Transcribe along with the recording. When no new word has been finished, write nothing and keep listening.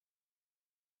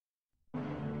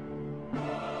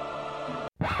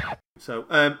So,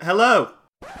 hello.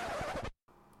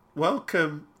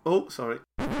 Welcome. Oh, sorry.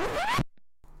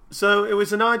 So, it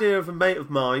was an idea of a mate of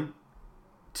mine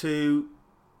to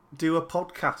do a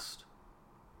podcast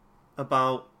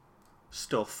about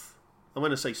stuff. And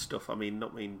when I say stuff, I mean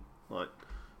not like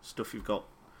stuff you've got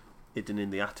hidden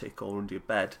in the attic or under your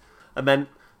bed. I meant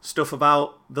stuff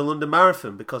about the London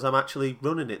Marathon, because I'm actually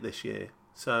running it this year.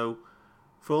 So,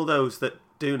 for all those that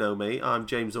do know me, I'm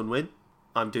James Unwin.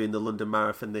 I'm doing the London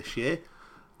Marathon this year,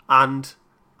 and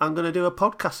I'm going to do a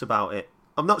podcast about it.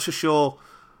 I'm not so sure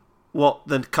what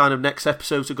the kind of next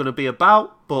episodes are going to be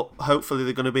about, but hopefully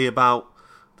they're going to be about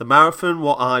the marathon,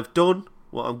 what I've done,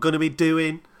 what I'm going to be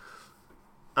doing,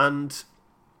 and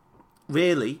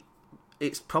really,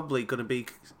 it's probably going to be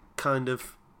kind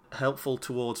of helpful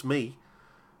towards me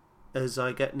as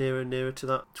I get nearer and nearer to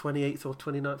that 28th or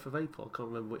 29th of April. I can't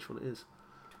remember which one it is.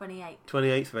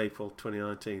 28th of April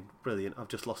 2019. Brilliant. I've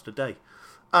just lost a day.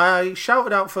 I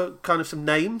shouted out for kind of some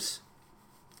names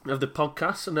of the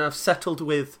podcast, and I've settled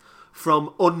with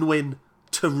From Unwin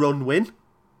to Runwin.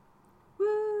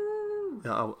 Woo!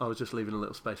 Yeah, I was just leaving a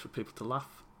little space for people to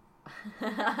laugh.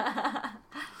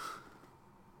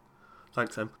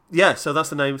 Thanks, Em. Yeah, so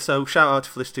that's the name. So shout out to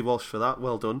Felicity Walsh for that.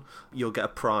 Well done. You'll get a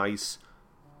prize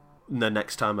the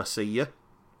next time I see you.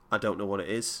 I don't know what it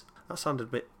is. That sounded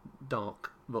a bit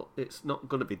dark, but it's not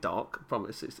going to be dark. I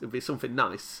promise. It'll be something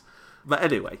nice. But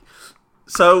anyway,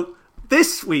 so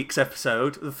this week's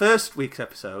episode, the first week's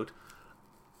episode,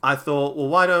 I thought, well,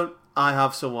 why don't I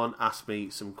have someone ask me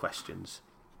some questions?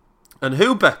 And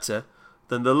who better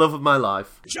than the love of my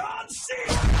life, John C.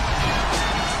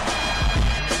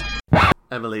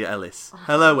 Emily Ellis.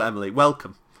 Hello, Emily.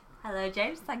 Welcome. Hello,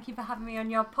 James. Thank you for having me on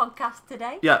your podcast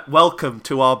today. Yeah, welcome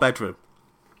to our bedroom.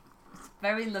 It's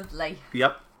very lovely.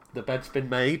 Yep, the bed's been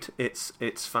made. It's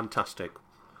fantastic.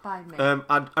 By me.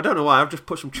 I don't know why. I've just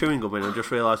put some chewing gum in and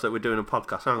just realised that we're doing a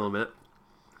podcast. Hang on a minute.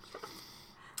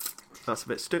 That's a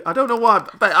bit stupid. I don't know why,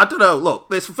 but I don't know. Look,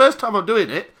 this is the first time I'm doing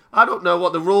it. I don't know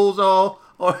what the rules are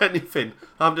or anything.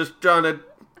 I'm just trying to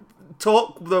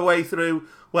talk the way through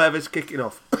whatever's kicking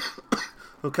off.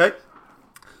 Okay?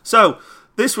 So,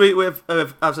 this week,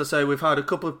 as I say, we've had a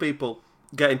couple of people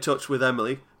get in touch with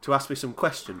Emily to ask me some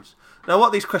questions. Now,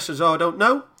 what these questions are, I don't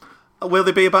know. Will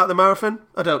they be about the marathon?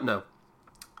 I don't know.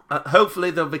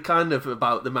 Hopefully, they'll be kind of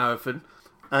about the marathon.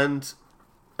 And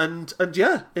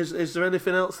yeah, is there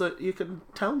anything else that you can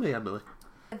tell me, Emily?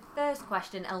 The first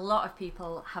question, a lot of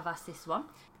people have asked this one.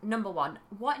 Number one,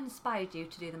 what inspired you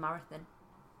to do the marathon?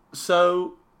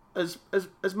 So, as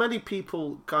many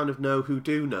people kind of know who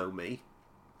do know me,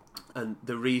 and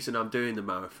the reason I'm doing the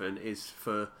marathon is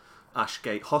for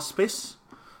Ashgate Hospice,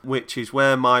 which is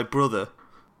where my brother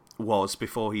was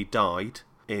before he died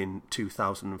in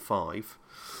 2005.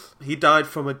 He died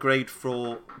from a grade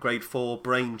 4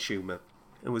 brain tumour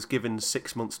and was given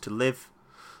 6 months to live,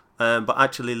 but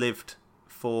actually lived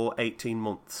for 18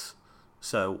 months.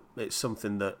 So it's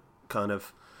something that kind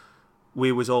of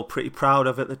we was all pretty proud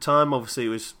of at the time. Obviously, it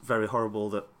was very horrible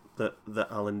that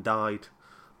Alan died,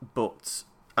 but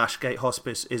Ashgate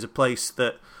Hospice is a place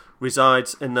that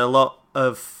resides in a lot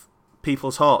of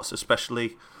people's hearts,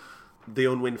 especially the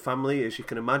Unwin family, as you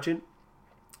can imagine.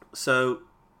 So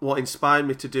what inspired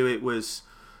me to do it was,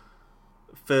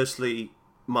 firstly,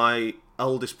 my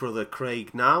eldest brother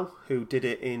Craig now, who did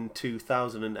it in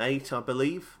 2008, I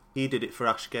believe. He did it for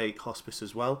Ashgate Hospice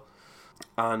as well.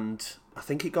 And I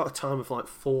think he got a time of like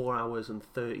 4 hours and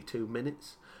 32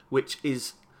 minutes, which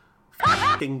is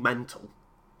f***ing mental.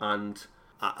 And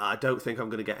I don't think I'm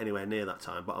going to get anywhere near that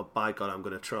time, but by God, I'm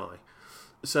going to try.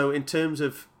 So in terms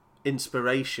of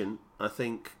inspiration, I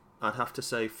think I'd have to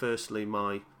say, firstly,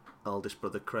 my eldest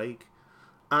brother Craig,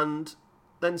 and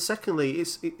then secondly,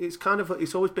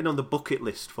 it's always been on the bucket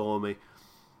list for me.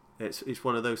 It's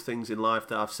one of those things in life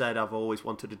that I've said I've always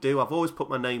wanted to do. I've always put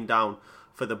my name down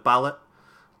for the ballot,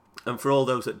 and for all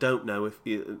those that don't know,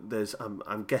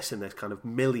 I'm guessing there's kind of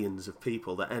millions of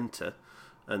people that enter,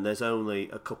 and there's only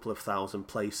a couple of thousand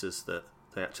places that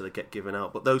they actually get given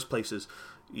out. But those places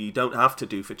you don't have to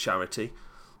do for charity.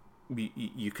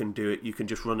 You can do it. You can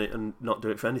just run it and not do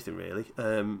it for anything, really.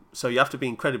 So you have to be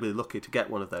incredibly lucky to get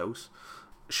one of those.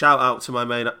 Shout out to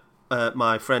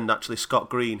my friend, actually, Scott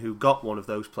Green, who got one of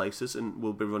those places and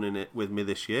will be running it with me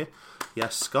this year.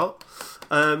 Yes, Scott.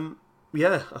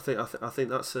 Yeah, I think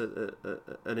that's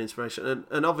an inspiration,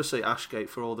 and obviously Ashgate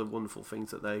for all the wonderful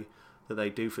things that they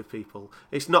do for people.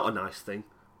 It's not a nice thing.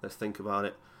 Let's think about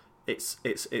it. It's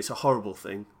a horrible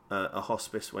thing, a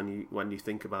hospice when you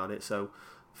think about it. So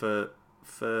for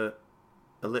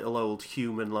a little old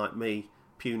human like me,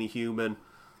 puny human,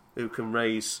 who can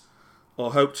raise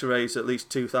or hope to raise at least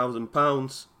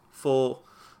 £2,000 for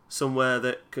somewhere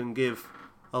that can give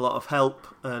a lot of help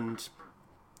and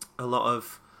a lot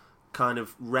of kind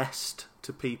of rest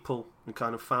to people and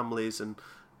kind of families, and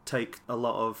take a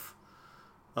lot of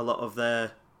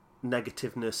their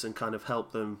negativeness and kind of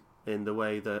help them in the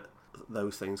way that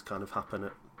those things kind of happen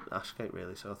at Ashgate,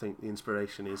 really. So I think the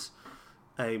inspiration is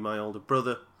my older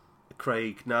brother,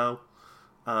 Craig now,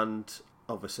 and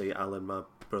obviously Alan, my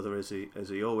brother, as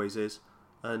he always is,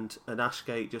 and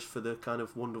Ashgate, just for the kind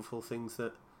of wonderful things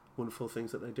that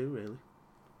they do, really.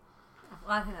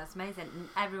 Well, I think that's amazing. And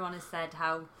everyone has said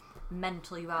how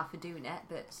mental you are for doing it,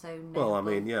 but so well, I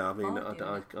mean,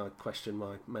 I question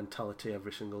my mentality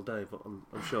every single day, but I'm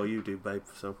sure you do, babe.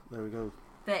 So there we go.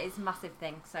 But it's a massive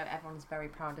thing, so everyone's very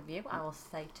proud of you, I will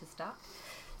say, to start.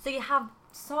 So you have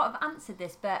sort of answered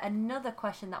this, but another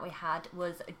question that we had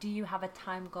was, do you have a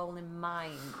time goal in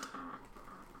mind?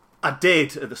 I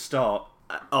did at the start.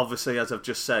 Obviously, as I've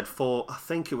just said, I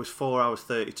think it was 4 hours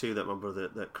 32 that my brother,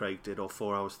 that Craig did, or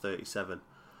 4 hours 37.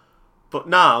 But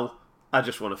now, I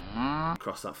just want to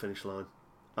cross that finish line.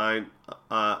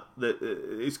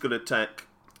 It's going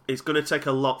to take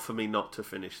a lot for me not to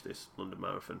finish this London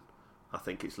Marathon. I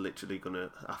think it's literally going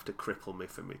to have to cripple me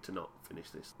for me to not finish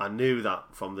this. I knew that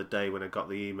from the day when I got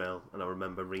the email, and I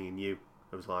remember ringing you.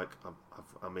 I was like,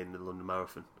 I'm in the London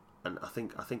Marathon, and I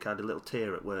think I had a little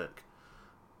tear at work,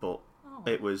 but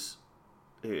it was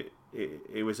a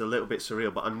little bit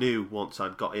surreal. But I knew once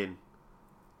I'd got in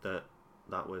that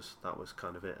was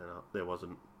kind of it, and there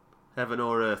wasn't heaven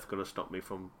or earth going to stop me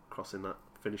from crossing that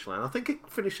finish line. I think it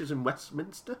finishes in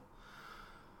Westminster.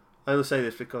 I only say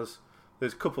this because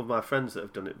there's a couple of my friends that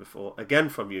have done it before, again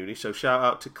from uni. So shout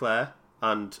out to Claire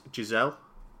and Giselle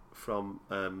from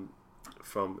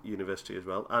university as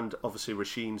well, and obviously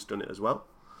Rasheen's done it as well.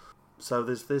 So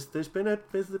there's been a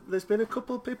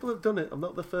couple of people who've done it. I'm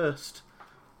not the first,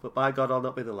 but by God, I'll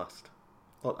not be the last.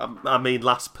 Well, I mean,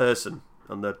 last person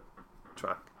on the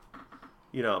track.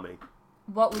 You know what I mean?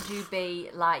 What would you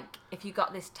be like if you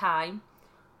got this time?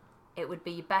 It would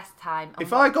be your best time.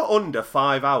 If I got under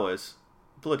 5 hours,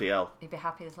 bloody hell, you'd be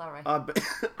happy as Larry.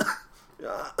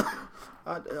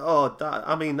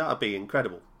 that'd be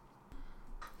incredible.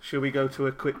 Should we go to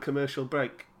a quick commercial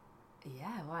break?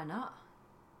 Yeah, why not?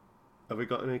 Have we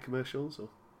got any commercials? Or?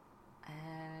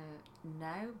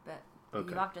 No, but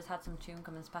okay. You have just had some chewing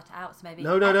gum and spat it out, so maybe...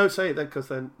 No, say it then, because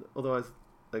then otherwise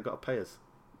they've got to pay us.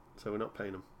 So we're not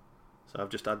paying them. So I've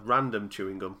just had random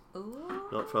chewing gum. Ooh.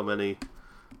 Not from any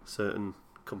certain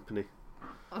company.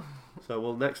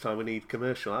 So, next time we need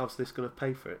commercial. How's this going to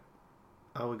pay for it?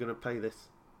 How are we going to pay this?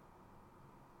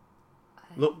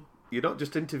 Look, you're not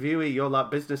just interviewee, you're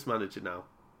like business manager now.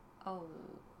 Oh.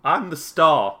 I'm the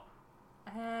star.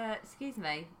 Excuse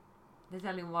me. There's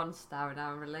only one star in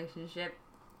our relationship,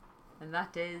 and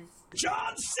that is...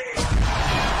 John C.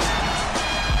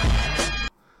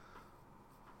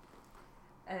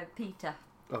 Peter.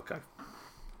 Okay.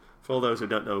 For all those who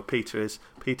don't know, Peter's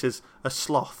a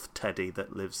sloth teddy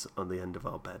that lives on the end of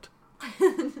our bed.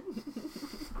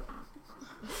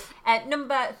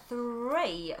 Number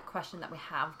 3 question that we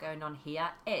have going on here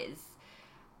is,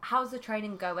 how's the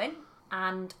training going,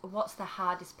 and what's the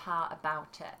hardest part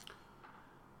about it?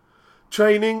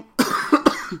 Training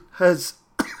has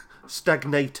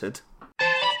stagnated.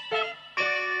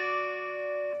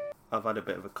 I've had a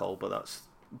bit of a cold,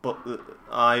 but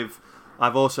I've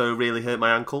also really hurt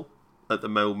my ankle at the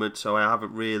moment, so I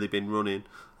haven't really been running.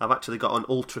 I've actually got an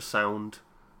ultrasound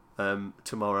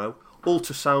tomorrow.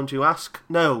 Ultrasound, you ask?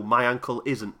 No, my ankle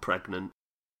isn't pregnant.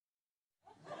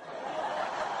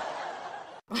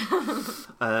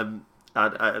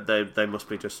 They must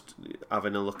be just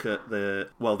having a look at the...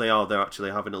 Well, they're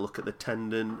actually having a look at the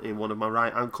tendon in one of my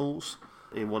right ankles.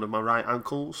 Yeah,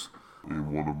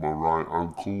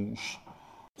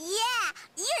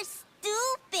 you're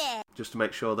stupid. Just to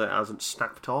make sure that it hasn't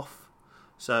snapped off.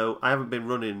 So I haven't been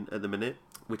running at the minute,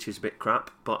 which is a bit crap,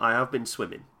 but I have been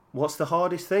swimming. What's the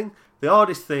hardest thing? The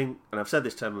hardest thing, and I've said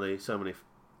this to Emily so many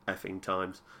effing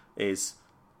times, is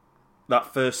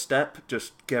that first step,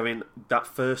 just going that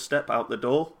first step out the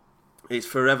door. It's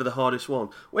forever the hardest one.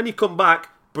 When you come back,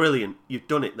 brilliant, you've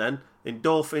done it then.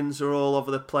 Endorphins are all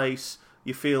over the place.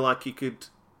 You feel like you could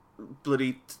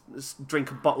bloody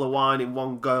drink a bottle of wine in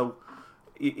one go.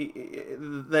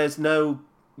 There's no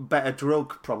better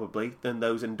drug, probably, than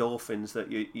those endorphins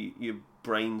that your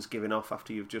brain's giving off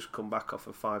after you've just come back off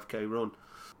a 5k run.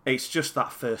 It's just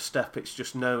that first step. It's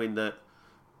just knowing that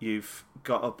you've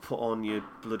got to put on your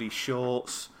bloody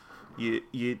shorts,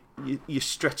 your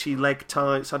stretchy leg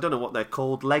tights. I don't know what they're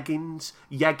called. Leggings,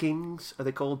 jeggings. Are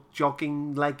they called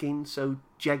jogging leggings? So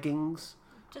jeggings,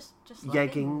 Just Jeggings.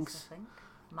 leggings, I think.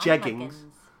 Jeggings.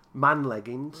 Man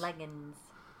leggings,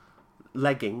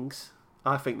 Leggings.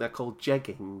 I think they're called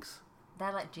jeggings.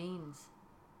 They're like jeans.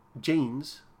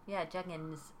 Jeans. Yeah,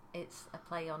 jeggings. It's a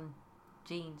play on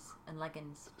jeans and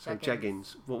leggings. So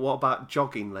jeggings. But what about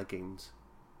jogging leggings?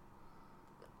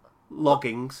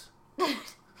 Loggings.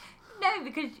 No,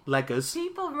 because Leggers.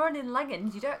 people run in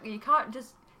leggings. You don't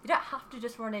have to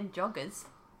just run in joggers.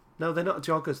 No, they're not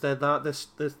joggers. They're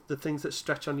the things that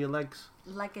stretch on your legs.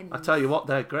 Leggings. I tell you what,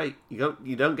 they're great.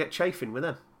 You don't get chafing with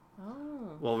them.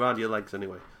 Oh. Well, around your legs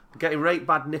anyway. Getting rate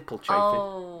bad nipple chafing.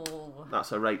 Oh.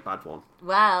 That's a rate bad one.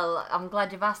 Well, I'm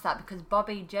glad you've asked that because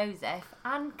Bobby, Joseph,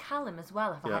 and Callum as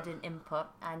well have Yeah. had an input,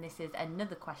 and this is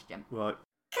another question. Right.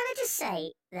 Can I just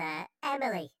say there,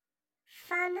 Emily,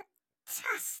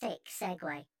 fantastic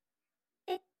segue.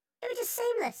 It was just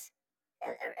seamless.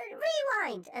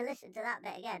 Rewind and listen to that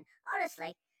bit again.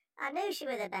 Honestly, I knew she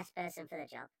was the best person for the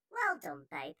job. Well done,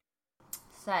 babe.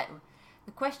 So,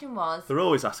 the question was... They're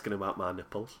always asking about my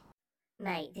nipples.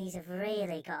 Mate, these have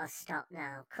really got to stop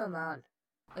now. Come on.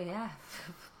 Oh, yeah.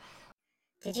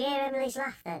 Did you hear Emily's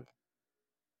laugh then?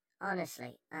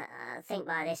 Honestly, I think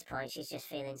by this point she's just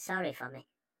feeling sorry for me.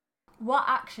 What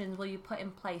actions will you put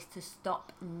in place to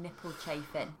stop nipple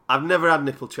chafing? I've never had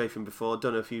nipple chafing before.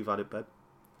 Don't know if you've had it, babe.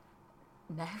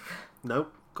 No. No?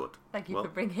 Good. Thank you Well- for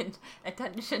bringing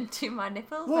attention to my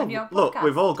nipples Well, on your podcast. look,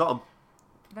 we've all got them.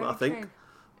 Very I think. true.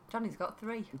 Johnny's got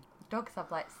 3. Dogs have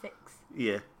like 6.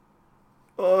 Yeah.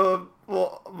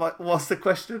 What's the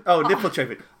question? Oh, nipple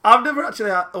chafing. I've never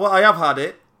actually had... Well, I have had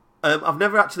it. I've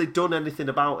never actually done anything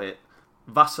about it.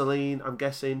 Vaseline, I'm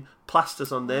guessing.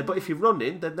 Plasters on there. But if you're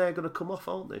running, then they're going to come off,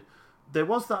 aren't they? There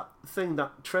was that trend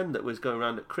that was going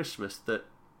around at Christmas that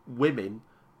women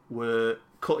were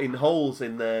cutting holes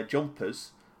in their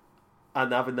jumpers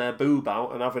and having their boob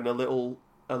out and having a little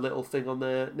thing on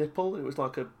their nipple. It was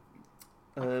like a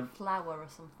Flower or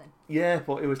something. yeah,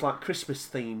 but it was like Christmas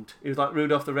themed. It was like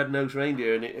Rudolph the Red-Nosed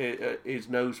Reindeer, and his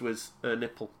nose was a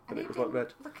nipple, and it was like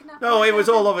red. No, it was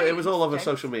all over. It was all over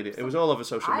social media. It was all over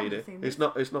social I media. haven't seen It's this.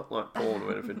 not. It's not like porn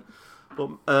or anything.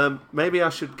 But maybe I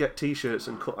should get T-shirts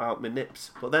and cut out my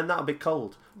nips. But then that'll be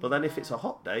cold. But then if it's a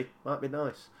hot day, might be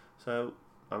nice. So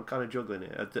I'm kind of juggling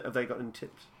it. Have they got any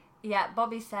tips? Yeah,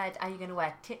 Bobby said, are you going to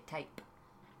wear tip tape?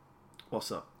 What's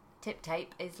that? Tip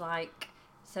tape is like...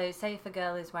 So say if a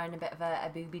girl is wearing a bit of a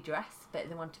booby dress, but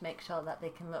they want to make sure that they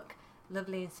can look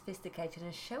lovely and sophisticated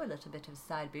and show a little bit of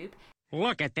side boob,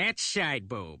 Look at that side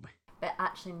boob. but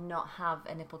actually not have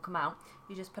a nipple come out,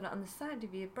 you just put it on the side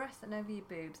of your breast and over your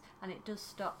boobs, and it does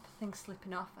stop things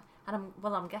slipping off. And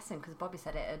I'm guessing, because Bobby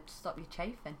said it'd stop you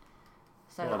chafing.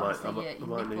 So Well, obviously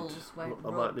your nipples won't I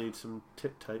rub. might need some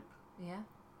tip tape. Yeah.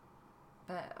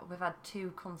 But we've had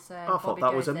 2 concerned I thought Bobby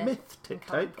that was a Joseph myth, and tip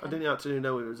Callum tape. I Kent. didn't actually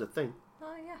know it was a thing.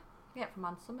 Oh, yeah. Yeah, from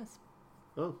Ann Summers.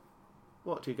 Oh.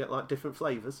 What, do you get like different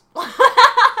flavours?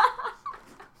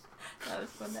 That was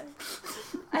funny.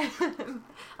 I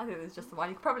think it was just the one.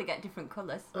 You could probably get different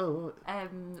colours. Oh, right.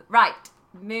 Right,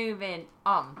 moving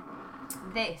on.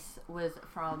 This was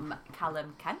from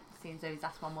Callum Kent. Seems though he's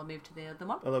asked one, we'll move to the other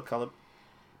one. Hello, Callum.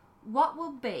 What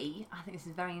will be, I think this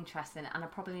is very interesting, and I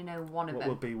probably know one of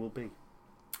What them. will be.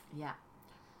 Yeah.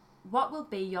 What will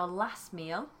be your last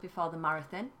meal before the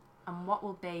marathon, and what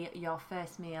will be your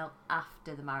first meal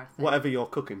after the marathon? Whatever you're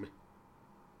cooking me.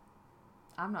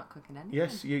 I'm not cooking anything.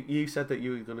 Yes, you said that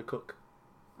you were going to cook.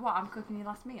 What, I'm cooking your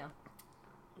last meal?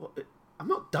 What, I'm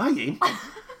not dying.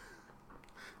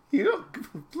 You know,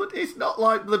 it's not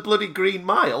like the bloody Green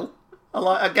Mile.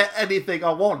 I get anything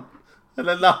I want, and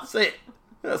then that's it.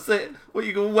 That's it. Well,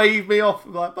 you can wave me off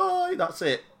and be like, bye. That's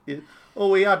it. Yeah. Oh,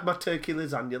 we had my turkey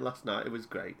lasagna last night. It was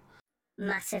great.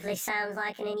 Massively sounds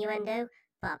like an innuendo,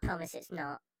 but I promise it's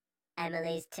not.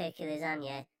 Emily's turkey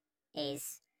lasagna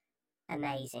is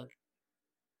amazing.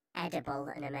 Edible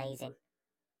and amazing.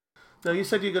 No, you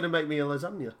said you're going to make me a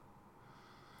lasagna.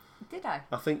 Did I?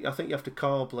 I think you have to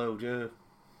carb load. Yeah.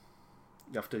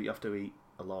 You have to eat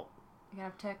a lot. You can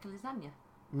have turkey lasagna?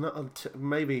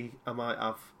 Maybe I might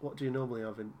have. What do you normally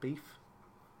have in beef?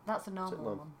 That's a Is it normal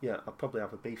lamb? one. Yeah, I'll probably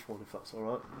have a beef one if that's all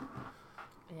right.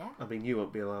 Yeah? I mean, you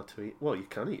won't be allowed to eat. Well, you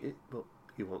can eat it, but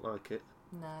you won't like it.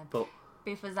 No. But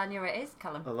Beef lasagna it is,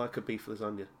 Callum. I like a beef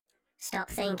lasagna. Stop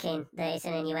thinking that it's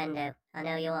an innuendo. I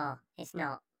know you are. It's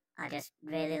not. I just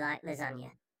really like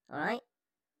lasagna. Alright?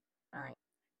 Right.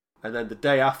 And then the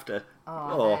day after,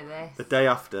 Oh, I know this. the day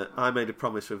after, I made a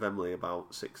promise with Emily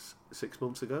about six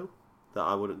months ago that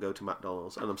I wouldn't go to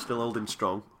McDonald's, and I'm still holding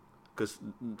strong. because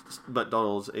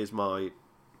McDonald's is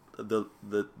the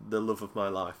love of my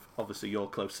life. Obviously, you're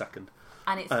close second.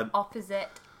 And it's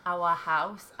opposite our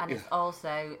house, and it's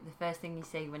also the first thing you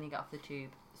see when you get off the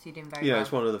tube. So you're doing very well. Yeah,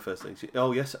 it's one of the first things.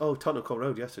 Oh, yes. Oh, Tottenham Court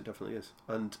Road. Yes, it definitely is.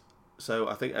 And so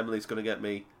I think Emily's going to get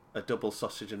me a double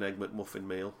sausage and egg McMuffin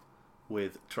meal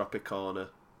with Tropicana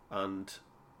and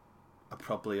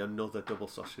probably another double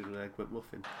sausage and egg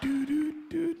McMuffin.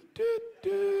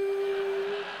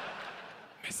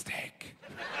 Mistake.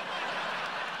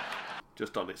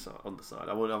 Just on the side.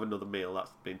 I won't have another meal.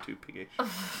 That's been too piggish.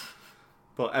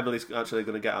 But Emily's actually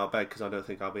going to get out of bed because I don't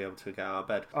think I'll be able to get out of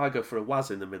bed. I go for a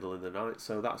waz in the middle of the night,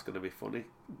 so that's going to be funny.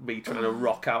 Me trying to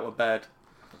rock out of bed.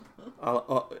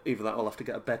 Either that or I'll have to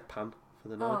get a bedpan for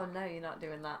the night. Oh no, you're not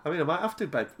doing that. I mean, I might have to,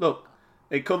 babe. Look,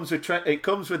 it comes with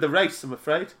the race, I'm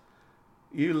afraid.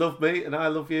 You love me and I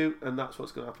love you, and that's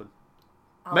what's going to happen.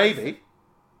 Maybe.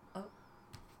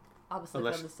 I was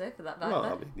sleeping on the sofa that night. Well,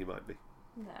 I mean, you might be.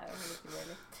 No,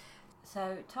 really.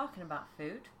 So, talking about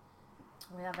food,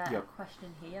 we have a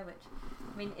question here, which,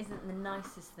 I mean, isn't the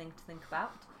nicest thing to think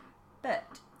about.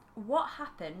 But what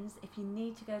happens if you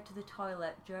need to go to the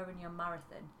toilet during your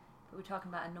marathon? But we're talking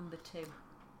about a number 2.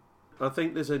 I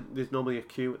think there's normally a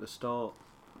queue at the start.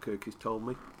 Kirky's told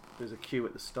me there's a queue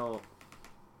at the start,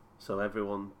 so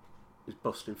everyone is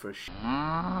busting for a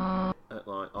at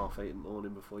like 8:30 in the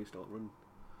morning before you start running.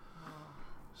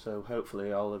 So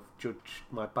hopefully I'll have judged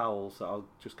my bowels that I'll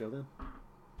just go then.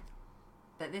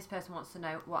 But this person wants to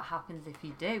know what happens if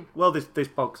you do. Well, this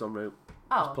bog's en route.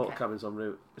 Oh, this portal cabin's en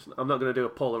route. I'm not going to do a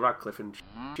Paula Radcliffe and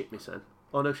shit me sen.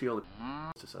 Oh no, she only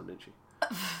to sen, didn't she?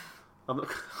 I'm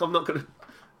not going to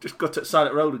just go to the side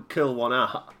of the road and kill one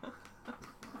out.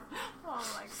 Oh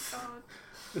my god.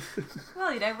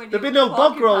 Well, you know, when there'd be no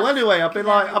bog roll past anyway. I'd be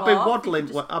waddling.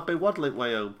 Just... I'd be waddling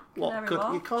way home. What?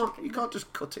 Canary You can't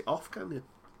just cut it off, can you?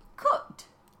 Cut.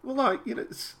 Well, like, you know,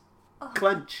 it's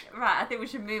clench. Right, I think we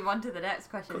should move on to the next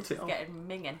question. Cut This is it off. getting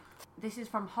minging. This is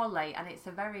from Holly, and it's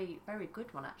a very, very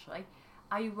good one actually.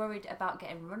 Are you worried about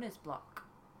getting runner's block?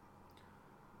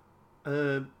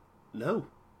 No,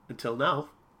 until now.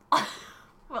 Well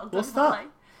done, What's that? Holly.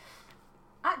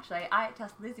 Actually, I had to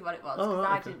ask Lizzie what it was Oh, because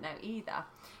right, I didn't know either.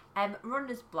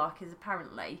 Runner's block is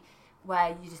apparently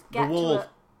where you just get The wall. to a...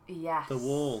 Yes. The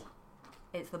wall.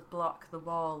 It's the block, the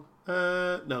wall.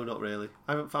 No, not really.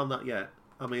 I haven't found that yet.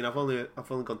 I mean, I've only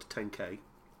gone to 10k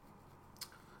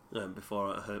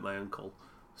before I hurt my ankle,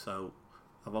 so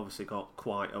I've obviously got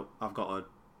I've got to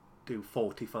do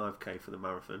 45k for the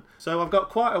marathon. So I've got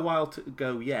quite a while to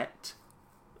go yet,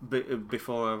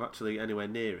 before I'm actually anywhere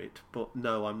near it. But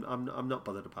no, I'm not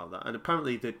bothered about that. And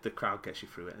apparently the crowd gets you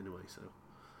through it anyway, so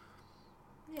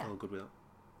Yeah. I'm good with that.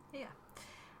 Yeah.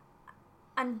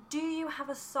 And do you have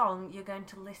a song you're going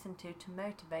to listen to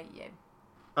motivate you?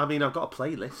 I mean, I've got a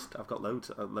playlist. I've got loads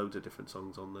of different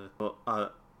songs on there. But I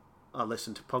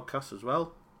listen to podcasts as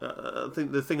well. I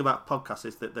think the thing about podcasts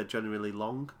is that they're generally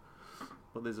long.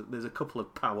 But there's a couple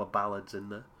of power ballads in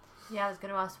there. Yeah, I was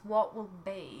going to ask, what will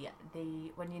be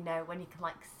when you can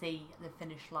like see the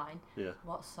finish line? Yeah.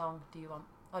 What song do you want?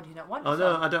 Or do you not want? A Oh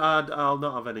no, song? I'll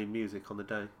not have any music on the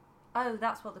day. Oh,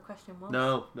 that's what the question was.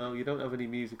 No, you don't have any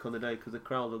music on the day because the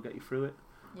crowd will get you through it.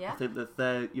 Yeah. I think that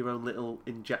they're your own little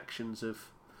injections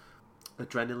of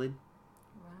adrenaline.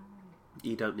 Right.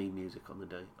 You don't need music on the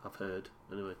day, I've heard.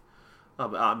 Anyway,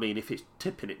 I mean, if it's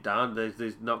tipping it down, there's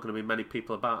not going to be many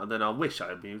people about, and then I'll wish I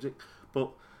had music.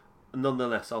 But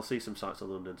nonetheless, I'll see some sights of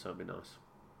London, so it'll be nice.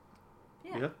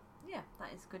 Yeah. Yeah,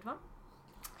 that is a good one.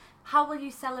 How will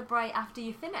you celebrate after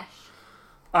you finish?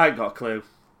 I ain't got a clue.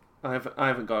 I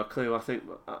haven't got a clue. I think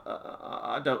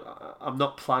I'm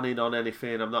not planning on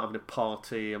anything. I'm not having a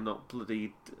party. I'm not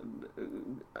bloody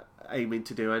aiming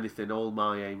to do anything. All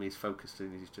my aim is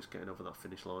focusing is just getting over that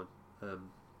finish line,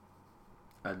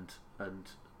 and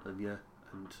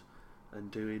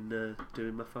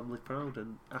doing my family proud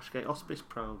and Ashgate Hospice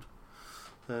proud,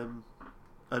 and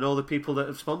all the people that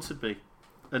have sponsored me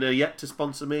and are yet to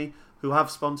sponsor me, who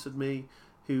have sponsored me.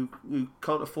 Who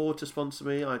can't afford to sponsor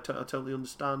me. I totally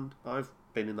understand. I've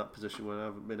been in that position where I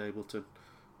haven't been able to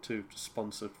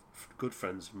sponsor good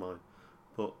friends of mine.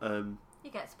 But You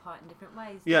get support in different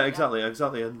ways. yeah, exactly.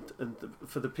 And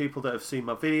for the people that have seen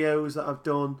my videos that I've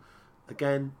done,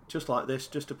 again, just like this,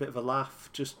 just a bit of a laugh,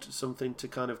 just something to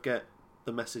kind of get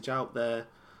the message out there.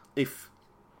 If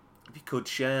you could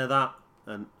share that,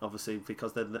 and obviously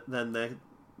because then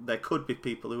there could be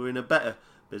people who are in a better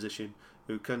position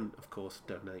who can, of course,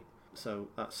 donate. So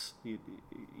that's you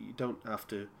don't have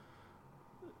to.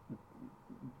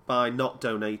 By not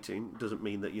donating doesn't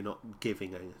mean that you're not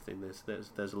giving anything.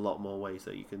 There's a lot more ways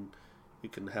that you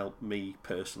it can help me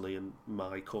personally and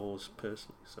my cause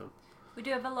personally. So we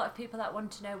do have a lot of people that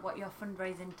want to know what your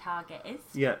fundraising target is.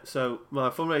 yeah, so my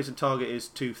fundraising target is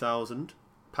 £2,000.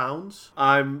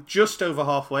 I'm just over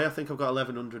halfway. I think I've got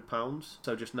 £1,100,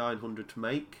 so just 900 to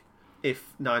make.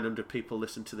 If 900 people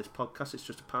listen to this podcast, it's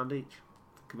just £1 each.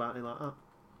 Think about it like that.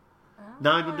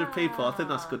 900 people, I think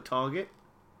that's a good target.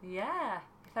 Yeah,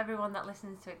 if everyone that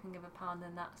listens to it can give £1,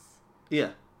 then that's...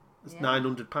 Yeah, it's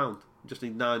 £900. Just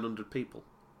need 900 people.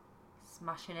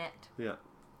 Smashing it. Yeah.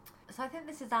 So I think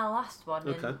this is our last one.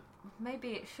 Okay. And maybe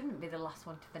it shouldn't be the last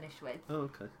one to finish with. Oh,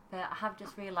 okay. But I have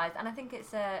just realised, and I think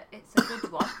it's a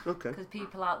good one. Okay. Because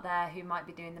people out there who might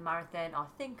be doing the marathon are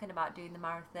thinking about doing the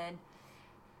marathon.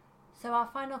 So our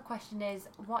final question is,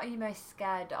 what are you most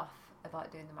scared of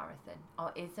about doing the marathon?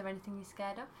 Or is there anything you're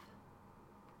scared of?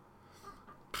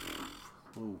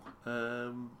 Ooh,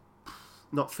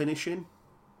 not finishing.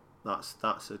 That's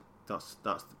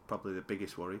probably the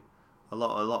biggest worry. A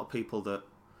lot of people that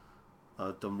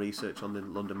I've done research on the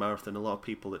London Marathon. A lot of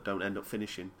people that don't end up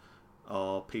finishing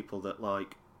are people that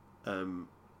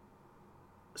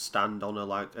stand on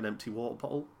an empty water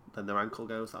bottle. Then their ankle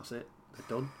goes. That's it.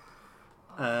 They're done.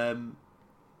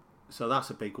 So that's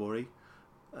a big worry.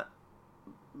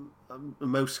 I'm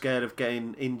most scared of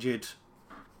getting injured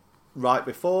right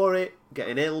before it,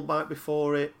 getting ill right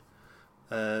before it.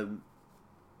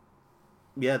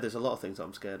 Yeah, there's a lot of things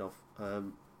I'm scared of.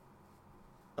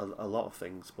 A lot of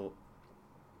things, but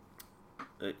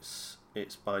it's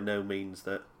by no means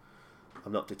that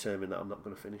I'm not determined that I'm not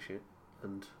going to finish it.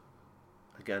 And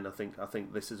again, I think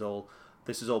this is all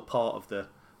part of the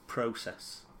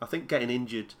process. I think getting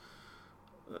injured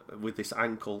with this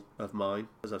ankle of mine,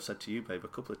 as I've said to you, babe, a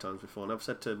couple of times before, and I've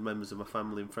said to members of my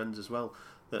family and friends as well,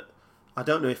 that I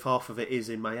don't know if half of it is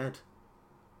in my head.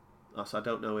 I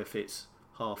don't know if it's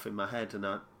half in my head,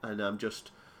 and I'm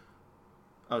just.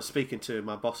 I was speaking to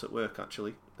my boss at work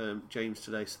actually, James,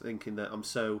 today, thinking that I'm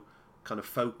so kind of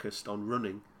focused on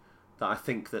running that I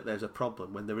think that there's a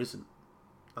problem when there isn't.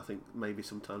 I think maybe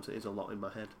sometimes it is a lot in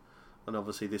my head, and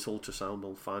obviously this ultrasound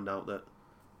will find out that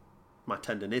my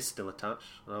tendon is still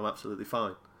attached and I'm absolutely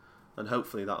fine, and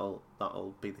hopefully that'll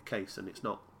be the case and it's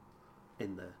not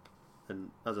in there.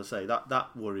 And as I say,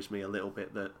 that worries me a little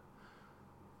bit, that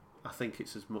I think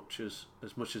it's as much as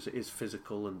it is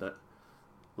physical, and that,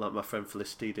 like my friend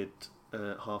Felicity did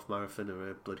half marathon, and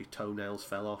her bloody toenails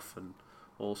fell off and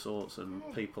all sorts, and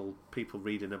people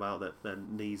reading about that their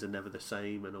knees are never the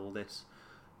same and all this.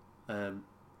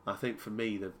 I think for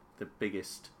me the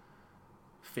biggest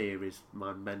fear is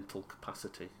my mental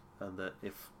capacity, and that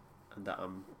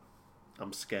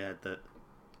I'm scared that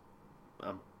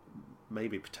I'm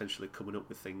maybe potentially coming up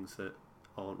with things that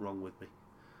aren't wrong with me,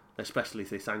 especially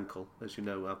this ankle. As you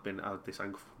know, I've had this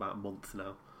ankle for about a month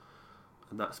now,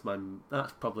 and that's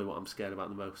probably what I'm scared about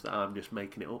the most, that I'm just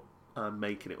making it up. I'm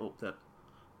making it up that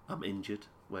I'm injured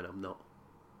when I'm not,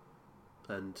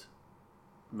 and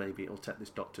maybe it'll take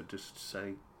this doctor just to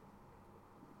say,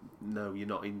 no, you're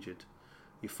not injured,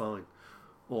 you're fine.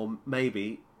 Or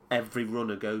maybe every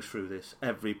runner goes through this,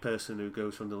 every person who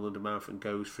goes from the London Marathon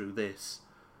goes through this,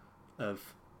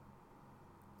 of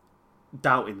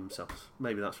doubting themselves.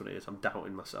 Maybe that's what it is. I'm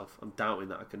doubting myself. I'm doubting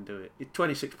that I can do it. It's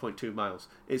 26.2 miles.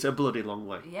 It's a bloody long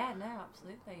way. Yeah, no,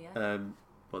 absolutely, yeah.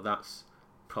 But that's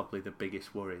probably the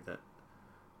biggest worry, that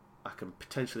I can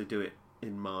potentially do it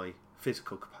in my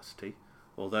physical capacity,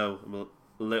 although I'm a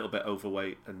little bit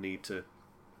overweight and need to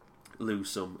lose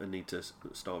some and need to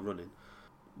start running.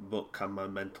 But can my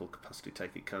mental capacity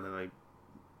take it? Can I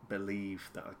believe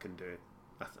that I can do it?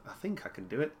 I think I can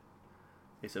do it.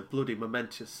 It's a bloody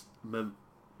momentous,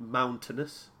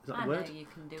 mountainous, is that the word? I know you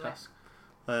can do task.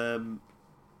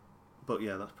 But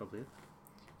yeah, that's probably it.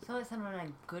 So let's end on a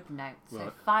good note. So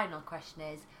Right. Final question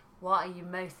is, what are you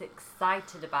most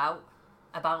excited about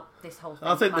this whole thing?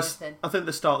 I think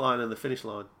the start line and the finish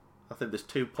line. I think there's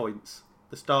 2 points.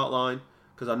 The start line,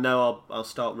 because I know I'll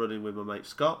start running with my mate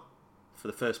Scott for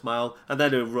the first mile, and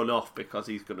then he'll run off because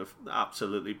he's going to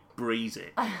absolutely breeze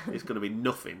it. It's going to be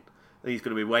nothing. And he's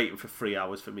going to be waiting for 3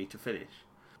 hours for me to finish.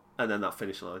 And then that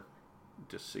finish line,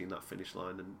 just seeing that finish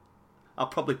line, and I'll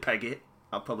probably peg it.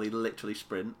 I'll probably literally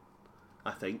sprint, I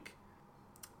think,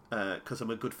 because I'm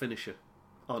a good finisher,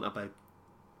 aren't I, babe?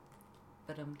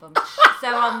 Ba-dum-bum.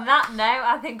 So on that note,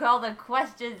 I think all the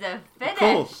questions are finished.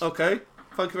 Cool. Okay.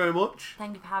 Thank you very much.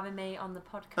 Thank you for having me on the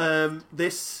podcast.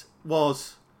 This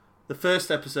was the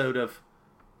first episode of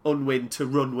Unwin to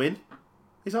Runwin.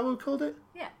 Is that what we called it?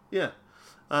 Yeah. Yeah.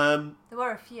 There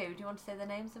were a few. Do you want to say the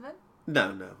names of them?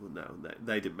 No.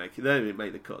 They didn't make it. They didn't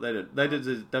make the cut. They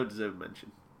don't deserve a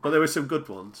mention. But there were some good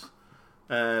ones,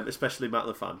 especially Matt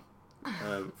LaFan.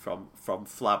 from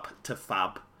flab to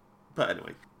fab. But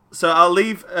anyway, so I'll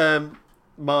leave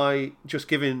my Just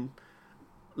Giving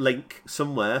link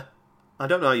somewhere. I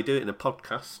don't know how you do it in a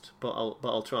podcast, but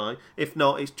I'll try. If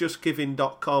not, it's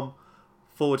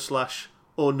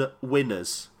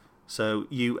justgiving.com/unwinners. So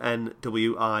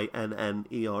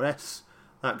UNWINNERS.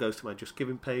 That goes to my Just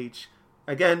Giving page.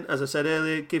 Again, as I said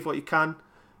earlier, give what you can.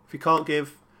 If you can't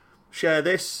give, share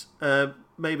this.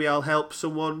 Maybe I'll help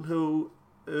someone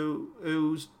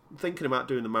who's thinking about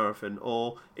doing the marathon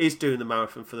or is doing the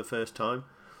marathon for the first time.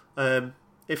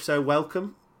 If so,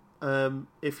 welcome.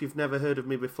 If you've never heard of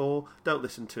me before, don't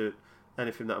listen to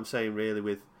anything that I'm saying really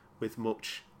with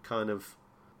much kind of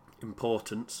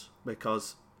importance,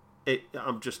 because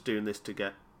I'm just doing this to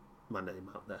get my name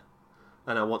out there,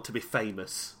 and I want to be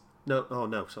famous. No,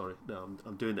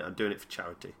 I'm doing it for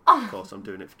charity. Of course, I'm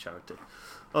doing it for charity.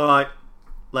 All right,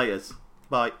 laters,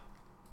 bye.